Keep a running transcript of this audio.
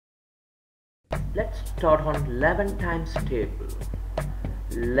Let's start on 11 times table.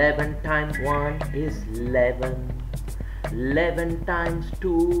 11 times 1 is 11. 11 times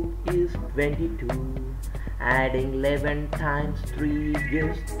 2 is 22. Adding 11 times 3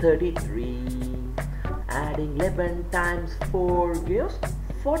 gives 33. Adding 11 times 4 gives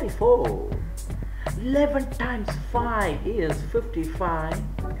 44. 11 times 5 is 55.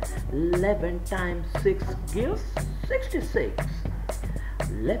 11 times 6 gives 66.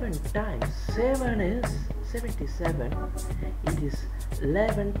 11 times 7 is 77. It is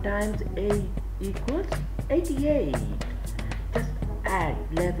 11 times 8 equals 88. Just add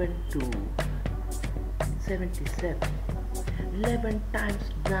 11 to 77. 11 times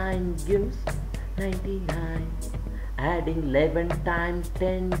 9 gives 99. Adding 11 times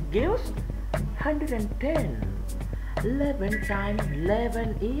 10 gives 110. 11 times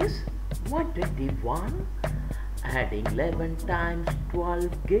 11 is 121. Adding 11 times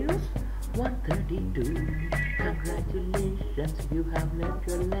 12 gives 132. Congratulations, you have left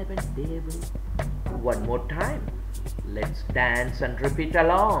your 11th table. One more time. Let's dance and repeat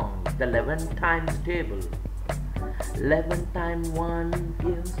along the 11 times table. 11 times 1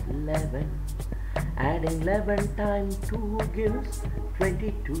 gives 11. Adding 11 times 2 gives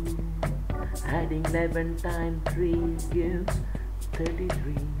 22. Adding 11 times 3 gives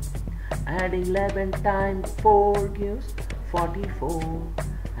 33. Adding 11 times 4 gives 44.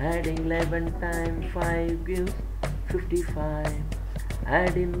 Adding 11 times 5 gives 55.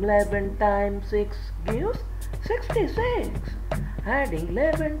 Adding 11 times 6 gives 66. Adding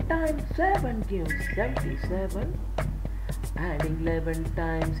 11 times 7 gives 77. Adding 11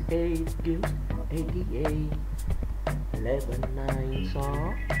 times 8 gives 88. 11 nines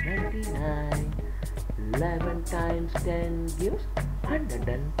are 99. 11 times 10 gives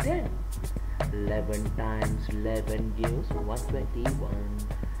 110. 11 times 11 gives 121.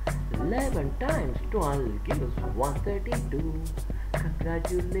 11 times 12 gives 132.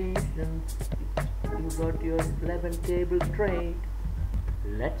 Congratulations, you got your 11 table straight.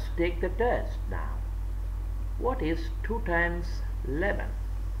 Let's take the test now. What is 2 times 11?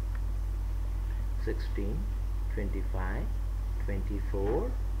 16, 25,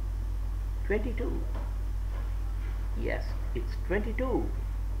 24, 22. Yes, it's 22.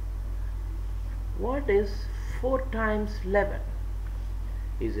 What is 4 times 11?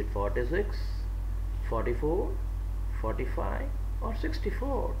 Is it 46, 44, 45 or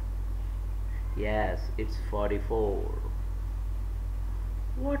 64? Yes, it's 44.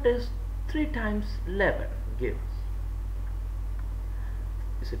 What is 3 times 11 gives?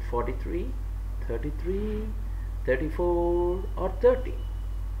 Is it 43, 33, 34 or 30?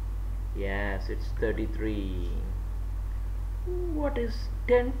 Yes, it's 33. What is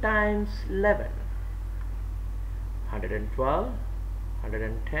 10 times 11? 112,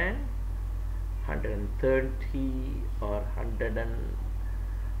 110, 130 or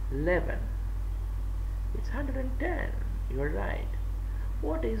 111? It's 110. You're right.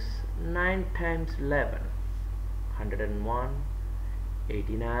 What is 9 times 11? 101,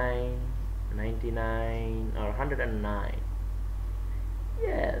 89, 99 or 109?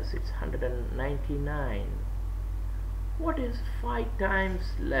 Yes, it's 199. What is 5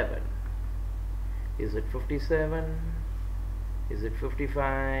 times 11? Is it 57? Is it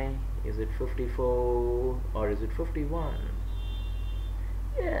 55? Is it 54? Or is it 51?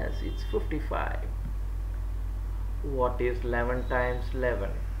 Yes, it's 55. What is 11 times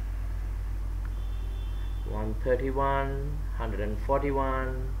 11? 131,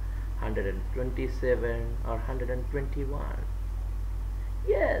 141, 127 or 121?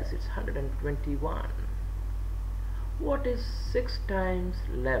 Yes, it's 121. What is 6 times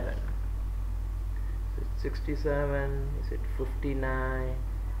 11? Is it 67? Is it 59?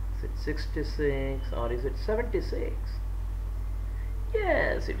 Is it 66 or is it 76?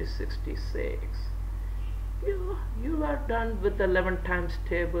 Yes, it is 66. You are done with the 11 times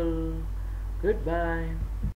table. Goodbye.